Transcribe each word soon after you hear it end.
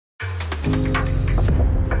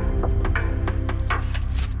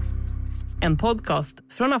En podcast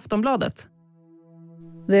från Aftonbladet.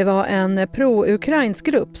 Det var en pro-ukrainsk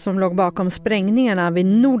grupp som låg bakom sprängningarna vid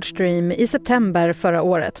Nord Stream i september förra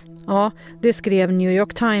året. Ja, det skrev New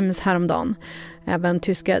York Times häromdagen. Även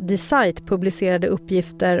tyska Die Zeit publicerade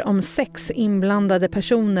uppgifter om 6 inblandade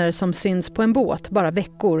personer som syns på en båt bara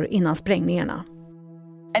veckor innan sprängningarna.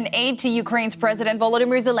 An aide to Ukraine's President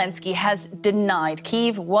Volodymyr Zelensky has denied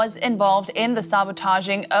Kyiv was involved in the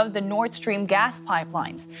sabotaging of the Nord Stream gas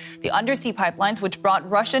pipelines. The undersea pipelines, which brought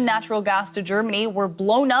Russian natural gas to Germany, were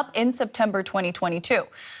blown up in September 2022.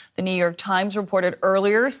 The New York Times reported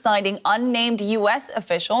earlier, citing unnamed U.S.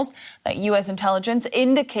 officials, that U.S. intelligence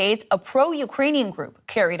indicates a pro-Ukrainian group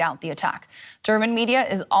carried out the attack. German media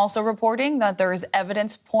is also reporting that there is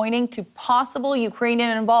evidence pointing to possible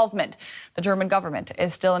Ukrainian involvement. The German government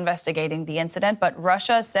is still investigating the incident, but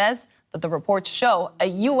Russia says that the reports show a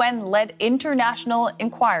UN-led international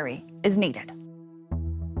inquiry is needed.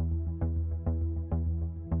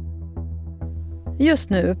 Just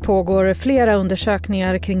nu pågår flera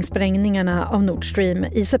undersökningar kring sprängningarna av Nord Stream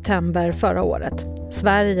i september förra året.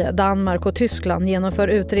 Sverige, Danmark och Tyskland genomför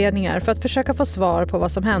utredningar för att försöka få svar på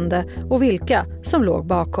vad som hände och vilka som låg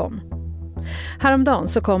bakom. Häromdagen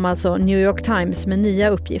så kom alltså New York Times med nya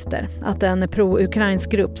uppgifter att en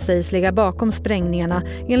pro-ukrainsk grupp sägs ligga bakom sprängningarna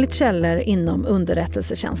enligt källor inom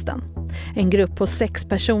underrättelsetjänsten. En grupp på 6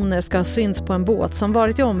 personer ska ha synts på en båt som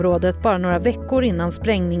varit i området bara några veckor innan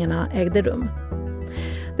sprängningarna ägde rum.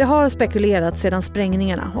 Det har spekulerats sedan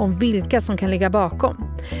sprängningarna om vilka som kan ligga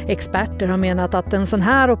bakom. Experter har menat att en sån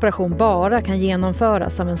här operation bara kan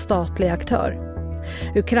genomföras av en statlig aktör.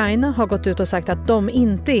 Ukraina har gått ut och sagt att de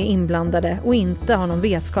inte är inblandade och inte har någon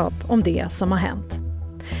vetskap om det som har hänt.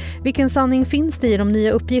 Vilken sanning finns det i de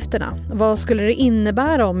nya uppgifterna? Vad skulle det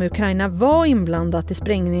innebära om Ukraina var inblandat i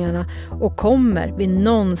sprängningarna? Och kommer vi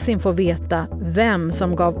någonsin få veta vem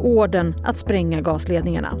som gav orden att spränga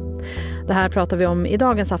gasledningarna? Det här pratar vi om i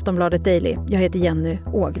dagens Aftonbladet Daily. Jag heter Jenny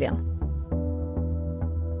Ågren.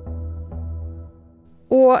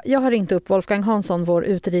 Och jag har ringt upp Wolfgang Hansson, vår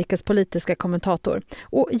utrikespolitiska kommentator.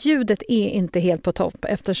 Och ljudet är inte helt på topp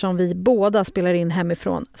eftersom vi båda spelar in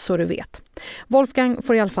hemifrån, så du vet. Wolfgang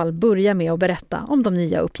får i alla fall börja med att berätta om de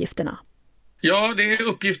nya uppgifterna. Ja, det är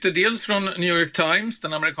uppgifter dels från New York Times,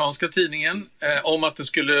 den amerikanska tidningen, om att det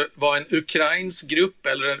skulle vara en ukrainsk grupp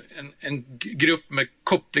eller en grupp med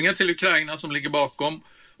kopplingar till Ukraina som ligger bakom.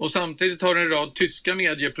 Och samtidigt har en rad tyska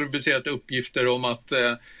medier publicerat uppgifter om att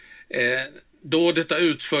då detta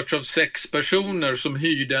utförts av 6 personer som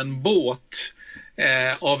hyrde en båt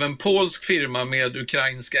av en polsk firma med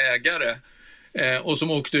ukrainska ägare och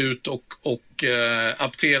som åkte ut och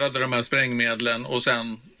apterade de här sprängmedlen och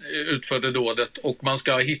sen utförde dådet, och man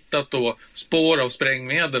ska ha hittat då spår av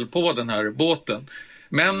sprängmedel på den här båten.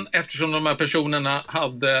 Men eftersom de här personerna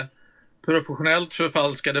hade professionellt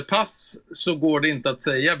förfalskade pass så går det inte att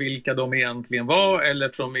säga vilka de egentligen var eller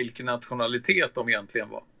från vilken nationalitet de egentligen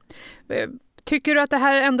var. Tycker du att det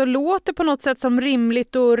här ändå låter på något sätt som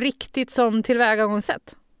rimligt och riktigt som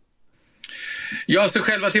tillvägagångssätt? Ja, så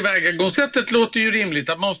själva tillvägagångssättet låter ju rimligt.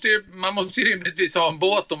 Att man måste ju rimligtvis ha en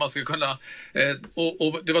båt om man ska kunna,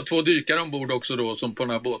 och det var 2 dykare ombord också då som på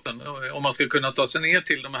den här båten, om man ska kunna ta sig ner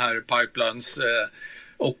till de här pipelines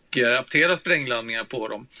och aptera sprängladdningar på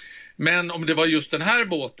dem. Men om det var just den här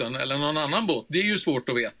båten eller någon annan båt, det är ju svårt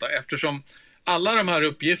att veta eftersom alla de här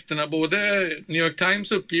uppgifterna, både New York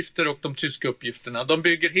Times uppgifter och de tyska uppgifterna, de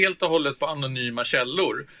bygger helt och hållet på anonyma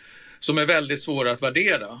källor som är väldigt svåra att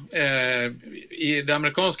värdera. I det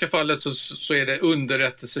amerikanska fallet så är det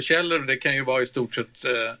underrättelsekällor, och det kan ju vara i stort sett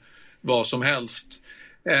vad som helst.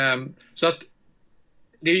 Så att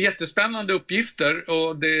det är jättespännande uppgifter,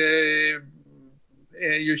 och det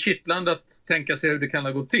är ju kittlande att tänka sig hur det kan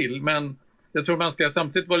ha gått till. Men jag tror man ska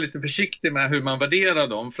samtidigt vara lite försiktig med hur man värderar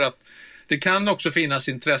dem, för att det kan också finnas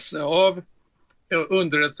intresse av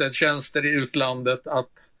underrättelsetjänster i utlandet att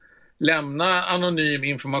lämna anonym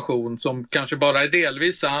information som kanske bara är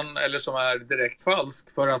delvis sann eller som är direkt falsk,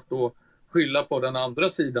 för att då skylla på den andra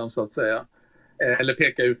sidan så att säga. Eller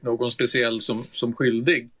peka ut någon speciell som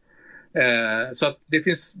skyldig. Så att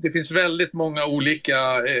det finns väldigt många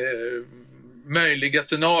olika möjliga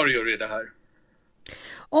scenarier i det här.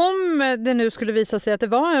 Om det nu skulle visa sig att det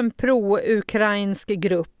var en pro-ukrainsk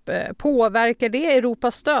grupp, påverkar det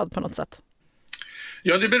Europas stöd på något sätt?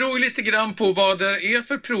 Ja, det beror lite grann på vad det är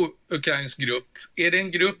för pro-ukrainsk grupp. Är det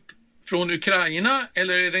en grupp från Ukraina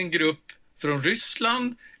eller är det en grupp från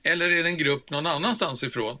Ryssland eller är det en grupp någon annanstans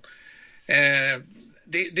ifrån?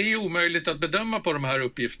 Det är omöjligt att bedöma på de här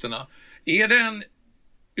uppgifterna. Är det en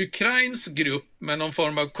ukrainsk grupp med någon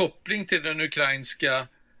form av koppling till den ukrainska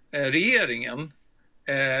regeringen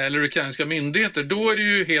eller ukrainska myndigheter, då är det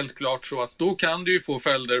ju helt klart så att då kan det ju få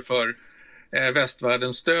följder för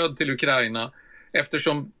västvärldens stöd till Ukraina,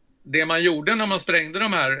 eftersom det man gjorde när man sprängde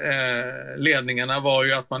de här ledningarna var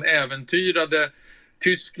ju att man äventyrade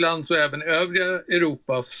Tysklands och även övriga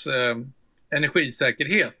Europas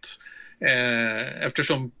energisäkerhet,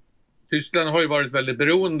 eftersom Tyskland har ju varit väldigt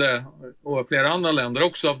beroende, och flera andra länder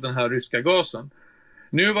också, av den här ryska gasen.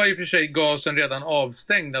 Nu var i och för sig gasen redan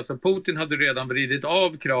avstängd, alltså Putin hade redan vridit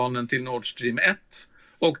av kranen till Nord Stream 1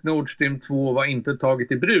 och Nord Stream 2 var inte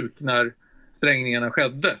taget i bruk när sprängningarna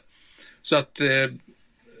skedde. Så att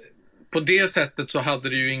på det sättet så hade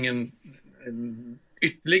det ju ingen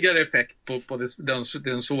ytterligare effekt på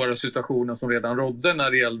den svåra situationen som redan rådde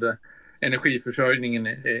när det gällde energiförsörjningen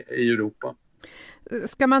i Europa.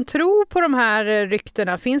 Ska man tro på de här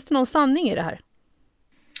ryktena? Finns det någon sanning i det här?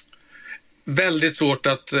 Väldigt svårt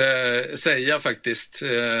att säga faktiskt.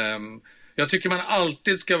 Jag tycker man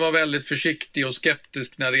alltid ska vara väldigt försiktig och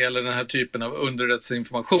skeptisk när det gäller den här typen av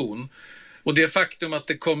underrättelseinformation. Och det faktum att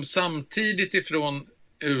det kom samtidigt ifrån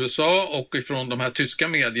USA och ifrån de här tyska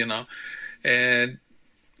medierna,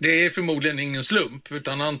 det är förmodligen ingen slump,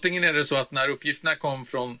 utan antingen är det så att när uppgifterna kom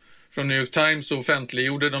från New York Times så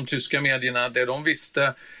offentliggjorde de tyska medierna det de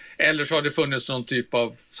visste, eller så har det funnits någon typ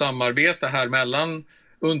av samarbete här mellan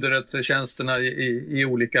underrättelsetjänsterna i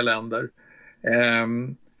olika länder.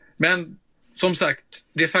 Men som sagt,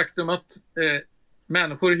 det faktum att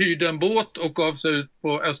människor hyrde en båt och gav sig ut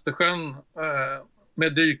på Östersjön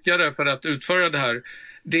med dykare för att utföra det här,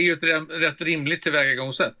 det är ju ett rätt rimligt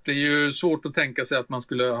tillvägagångssätt. Det är ju svårt att tänka sig att man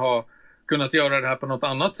skulle ha kunnat göra det här på något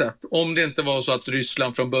annat sätt, om det inte var så att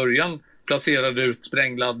Ryssland från början placerade ut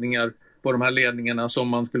sprängladdningar på de här ledningarna som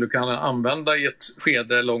man skulle kunna använda i ett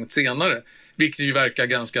skede långt senare, vilket ju verkar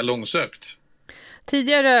ganska långsökt.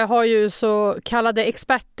 Tidigare har ju så kallade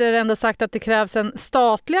experter ändå sagt att det krävs en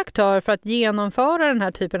statlig aktör för att genomföra den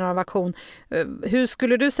här typen av aktion. Hur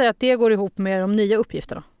skulle du säga att det går ihop med de nya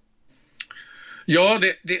uppgifterna? Ja,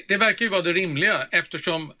 det verkar ju vara det rimliga,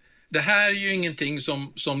 eftersom det här är ju ingenting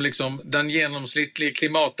som liksom den genomsnittliga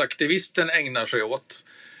klimataktivisten ägnar sig åt.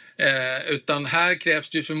 Utan här krävs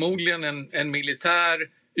det ju förmodligen en militär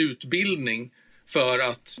utbildning för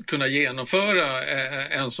att kunna genomföra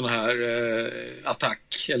en sån här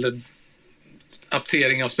attack eller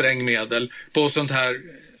aptering av sprängmedel på sånt här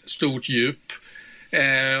stort djup.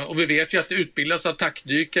 Och vi vet ju att det utbildas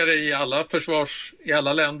attackdykare i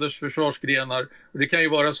alla länders försvarsgrenar. Och det kan ju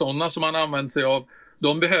vara sådana som man använder sig av.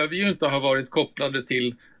 De behöver ju inte ha varit kopplade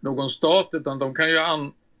till någon stat, utan de kan ju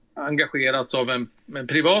engagerats av en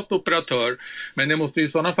privat operatör. Men det måste ju i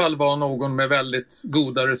sådana fall vara någon med väldigt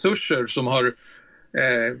goda resurser som har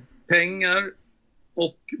pengar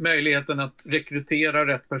och möjligheten att rekrytera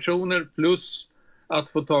rätt personer, plus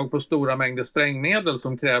att få tag på stora mängder sprängmedel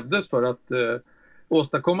som krävdes för att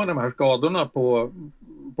åstadkomma de här skadorna på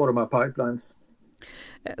de här pipelines.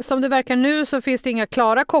 Som det verkar nu så finns det inga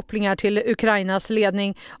klara kopplingar till Ukrainas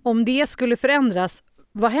ledning. Om det skulle förändras,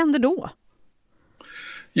 vad händer då?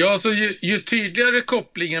 Ja, så ju tydligare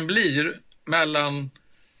kopplingen blir mellan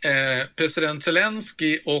president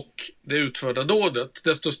Zelensky och det utförda dådet,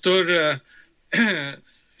 desto större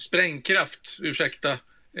sprängkraft, ursäkta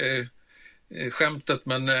skämtet,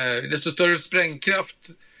 men desto större sprängkraft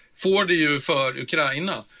får det ju för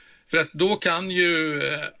Ukraina. För att då kan ju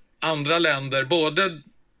andra länder, både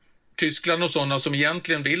Tyskland och sådana som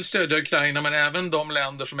egentligen vill stödja Ukraina, men även de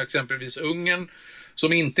länder som exempelvis Ungern,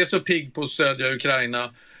 som inte är så pigg på att stödja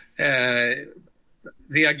Ukraina,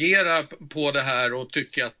 reagera på det här och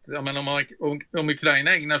tycka att ja, men om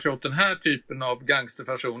Ukraina ägnar sig åt den här typen av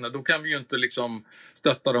gangsterpersoner, då kan vi ju inte liksom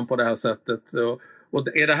stötta dem på det här sättet. Och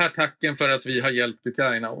är det här tacken för att vi har hjälpt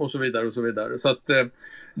Ukraina och så vidare och så vidare. Så att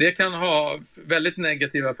det kan ha väldigt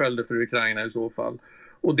negativa följder för Ukraina i så fall.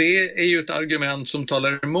 Och det är ju ett argument som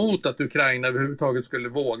talar emot att Ukraina överhuvudtaget skulle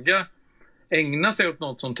våga ägna sig åt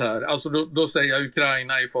något sånt här. Alltså då säger jag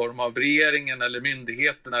Ukraina i form av regeringen eller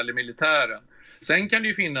myndigheterna eller militären. Sen kan det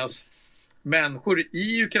ju finnas människor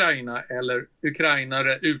i Ukraina eller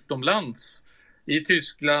ukrainare utomlands, i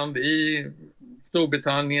Tyskland, i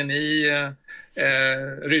Storbritannien, i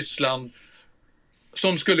Ryssland,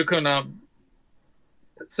 som skulle kunna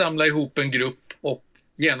samla ihop en grupp och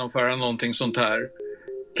genomföra någonting sånt här.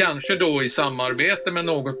 Kanske då i samarbete med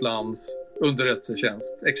något lands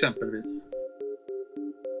underrättelsetjänst exempelvis.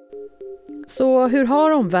 Så hur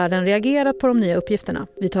har omvärlden reagerat på de nya uppgifterna?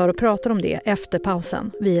 Vi tar och pratar om det efter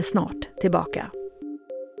pausen. Vi är snart tillbaka.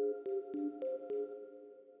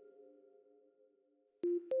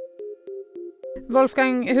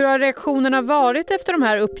 Wolfgang, hur har reaktionerna varit efter de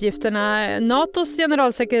här uppgifterna? NATOs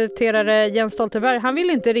generalsekreterare Jens Stoltenberg, han vill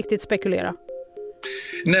inte riktigt spekulera.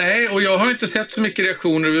 Nej, och jag har inte sett så mycket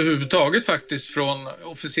reaktioner överhuvudtaget faktiskt från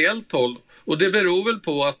officiellt håll. Och det beror väl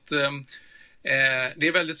på att det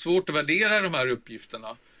är väldigt svårt att värdera de här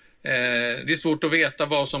uppgifterna. Det är svårt att veta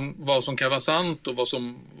vad som kan vara sant och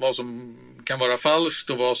vad som kan vara falskt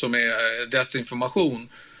och vad som är desinformation.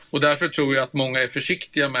 Och därför tror jag att många är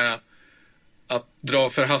försiktiga med att dra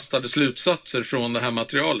förhastade slutsatser från det här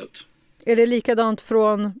materialet. Är det likadant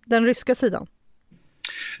från den ryska sidan?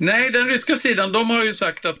 Nej, den ryska sidan, de har ju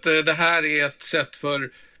sagt att det här är ett sätt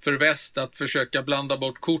för väst att försöka blanda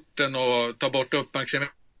bort korten och ta bort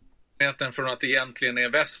uppmärksamheten från att det egentligen är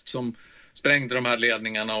väst som sprängde de här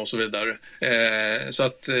ledningarna och så vidare. Så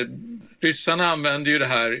att ryssarna använder ju det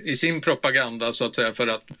här i sin propaganda så att säga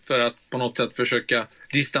för att på något sätt försöka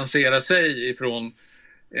distansera sig ifrån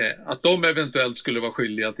att de eventuellt skulle vara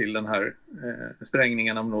skyldiga till den här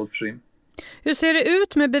sprängningen av Nord Stream. Hur ser det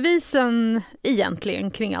ut med bevisen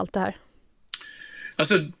egentligen kring allt det här?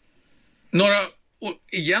 Alltså, några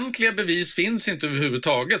egentliga bevis finns inte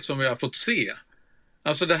överhuvudtaget som vi har fått se.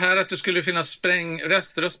 Alltså det här att det skulle finnas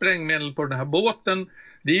rester av sprängmedel på den här båten,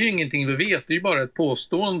 det är ju ingenting vi vet, det är ju bara ett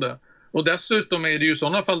påstående. Och dessutom är det ju i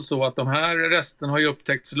sådana fall så att de här resterna har ju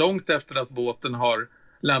upptäckts långt efter att båten har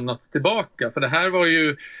lämnats tillbaka. För det här var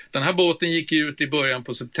ju, den här båten gick ut i början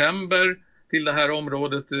på september till det här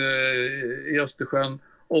området i Östersjön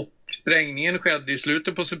och sprängningen skedde i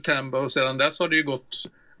slutet på september och sedan dess har det ju gått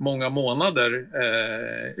många månader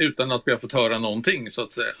utan att vi har fått höra någonting så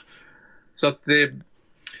att säga. Så att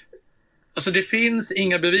det finns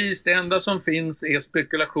inga bevis, det enda som finns är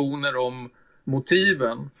spekulationer om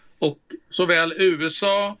motiven och såväl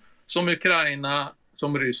USA som Ukraina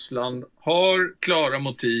som Ryssland har klara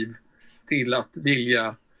motiv till att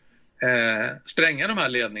vilja spränga de här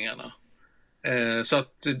ledningarna. Så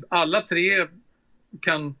att alla tre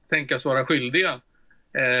kan tänkas vara skyldiga.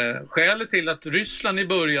 Skälet till att Ryssland i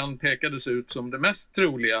början pekades ut som det mest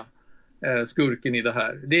troliga skurken i det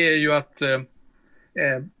här, det är ju att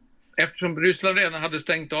eftersom Ryssland redan hade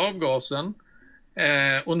stängt av gasen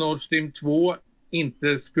och Nord Stream 2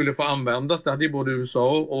 inte skulle få användas, det hade ju både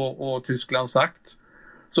USA och Tyskland sagt,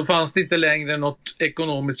 så fanns det inte längre något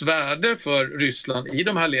ekonomiskt värde för Ryssland i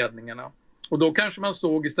de här ledningarna. Och då kanske man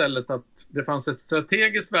såg istället att det fanns ett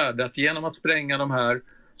strategiskt värde att genom att spränga de här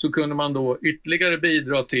så kunde man då ytterligare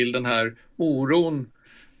bidra till den här oron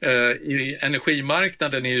i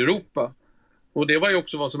energimarknaden i Europa. Och det var ju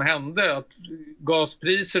också vad som hände, att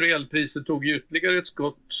gaspriser och elpriser tog ytterligare ett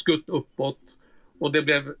skutt uppåt och det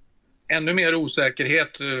blev ännu mer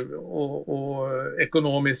osäkerhet och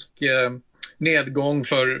ekonomisk nedgång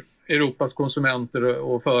för Europas konsumenter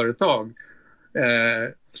och företag.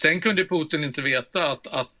 Sen kunde Putin inte veta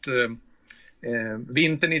att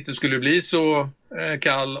vintern inte skulle bli så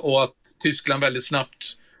kall och att Tyskland väldigt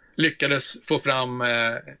snabbt lyckades få fram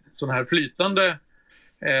sån här flytande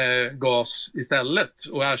gas istället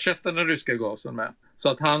och ersätta den ryska gasen med. Så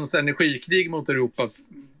att hans energikrig mot Europa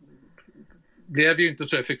blev ju inte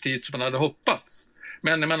så effektivt som man hade hoppats.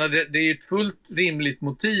 Men jag menar, det är ett fullt rimligt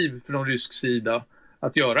motiv från rysk sida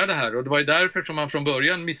att göra det här och det var ju därför som man från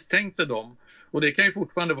början misstänkte dem. Och det kan ju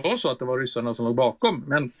fortfarande vara så att det var ryssarna som låg bakom.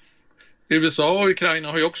 Men USA och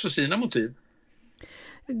Ukraina har ju också sina motiv.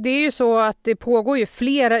 Det är ju så att det pågår ju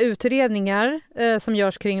flera utredningar som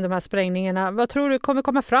görs kring de här sprängningarna. Vad tror du kommer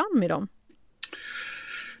komma fram i dem?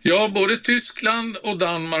 Ja, både Tyskland och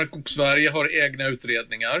Danmark och Sverige har egna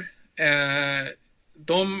utredningar.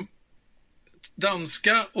 De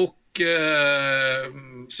danska och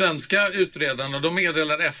svenska utredarna, de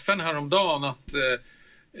meddelade FN häromdagen att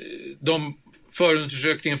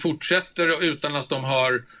förundersökningen fortsätter utan att de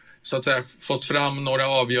har så att säga fått fram några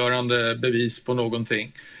avgörande bevis på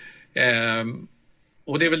någonting.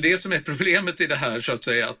 Och det är väl det som är problemet i det här så att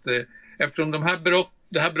säga, att eftersom det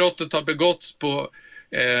här brottet har begåtts på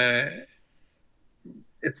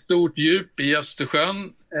ett stort djup i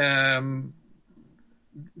Östersjön,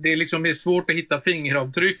 det är svårt att hitta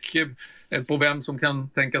fingeravtryck på vem som kan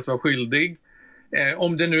tänkas vara skyldig.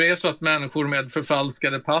 Om det nu är så att människor med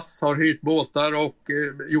förfalskade pass har hyrt båtar och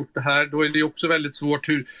gjort det här, då är det också väldigt svårt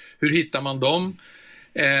hur hittar man dem.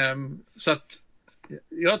 Så att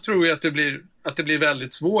jag tror ju att det blir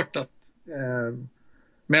väldigt svårt att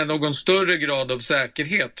med någon större grad av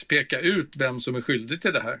säkerhet peka ut vem som är skyldig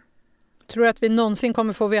till det här. Tror du att vi någonsin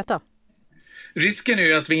kommer få veta? Risken är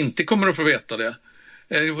ju att vi inte kommer att få veta det.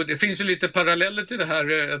 Det finns ju lite paralleller till det här.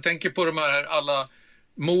 Jag tänker på de här alla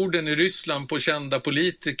morden i Ryssland på kända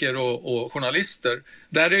politiker och journalister.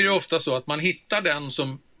 Där är det ju ofta så att man hittar den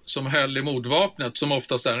som höll i mordvapnet, som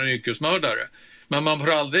oftast är en yrkesmördare. Men man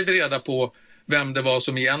får aldrig reda på vem det var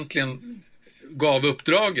som egentligen gav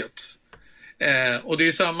uppdraget. Och det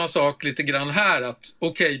är samma sak lite grann här, att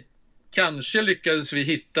okej, kanske lyckades vi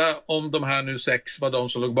hitta, om de här nu 6 var de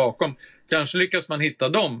som låg bakom, kanske lyckas man hitta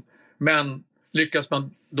dem, men lyckas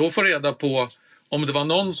man då få reda på om det var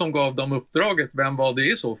någon som gav dem uppdraget, vem var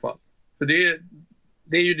det i så fall? För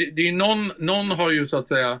det är ju någon har ju så att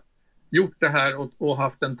säga gjort det här och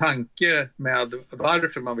haft en tanke med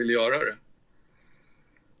varför man vill göra det.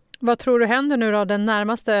 Vad tror du händer nu då den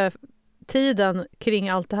närmaste tiden kring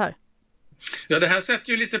allt det här? Ja, det här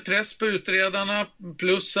sätter ju lite press på utredarna,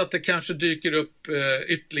 plus att det kanske dyker upp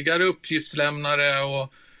ytterligare uppgiftslämnare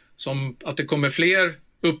och som att det kommer fler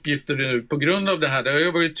uppgifter nu på grund av det här. Det har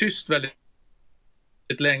ju varit tyst väldigt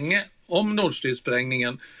länge om Nord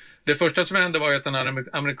Stream-sprängningen. Det första som hände var att den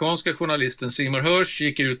amerikanska journalisten Seymour Hersh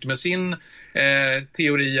gick ut med sin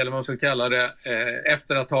teori, eller vad man ska kalla det,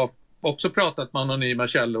 efter att ha också pratat med anonyma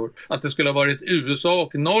källor, att det skulle ha varit USA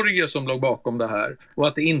och Norge som låg bakom det här och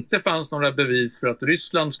att det inte fanns några bevis för att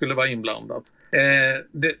Ryssland skulle vara inblandat.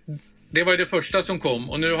 Det var det första som kom,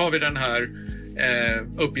 och nu har vi den här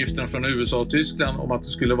uppgiften från USA och Tyskland om att det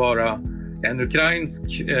skulle vara en ukrainsk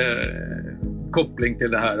koppling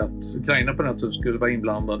till det här, att Ukraina på något sätt skulle vara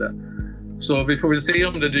inblandade. Så vi får väl se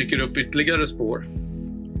om det dyker upp ytterligare spår.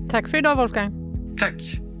 Tack för idag, Wolfgang. Tack.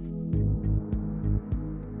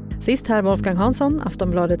 Sist här Wolfgang Hansson,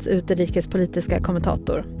 Aftonbladets utrikespolitiska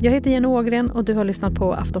kommentator. Jag heter Jenny Ågren och du har lyssnat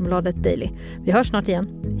på Aftonbladet Daily. Vi hörs snart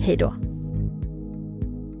igen. Hej då!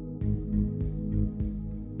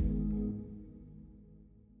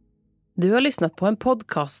 Du har lyssnat på en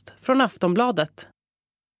podcast från Aftonbladet.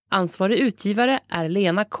 Ansvarig utgivare är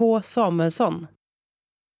Lena K. Samuelsson.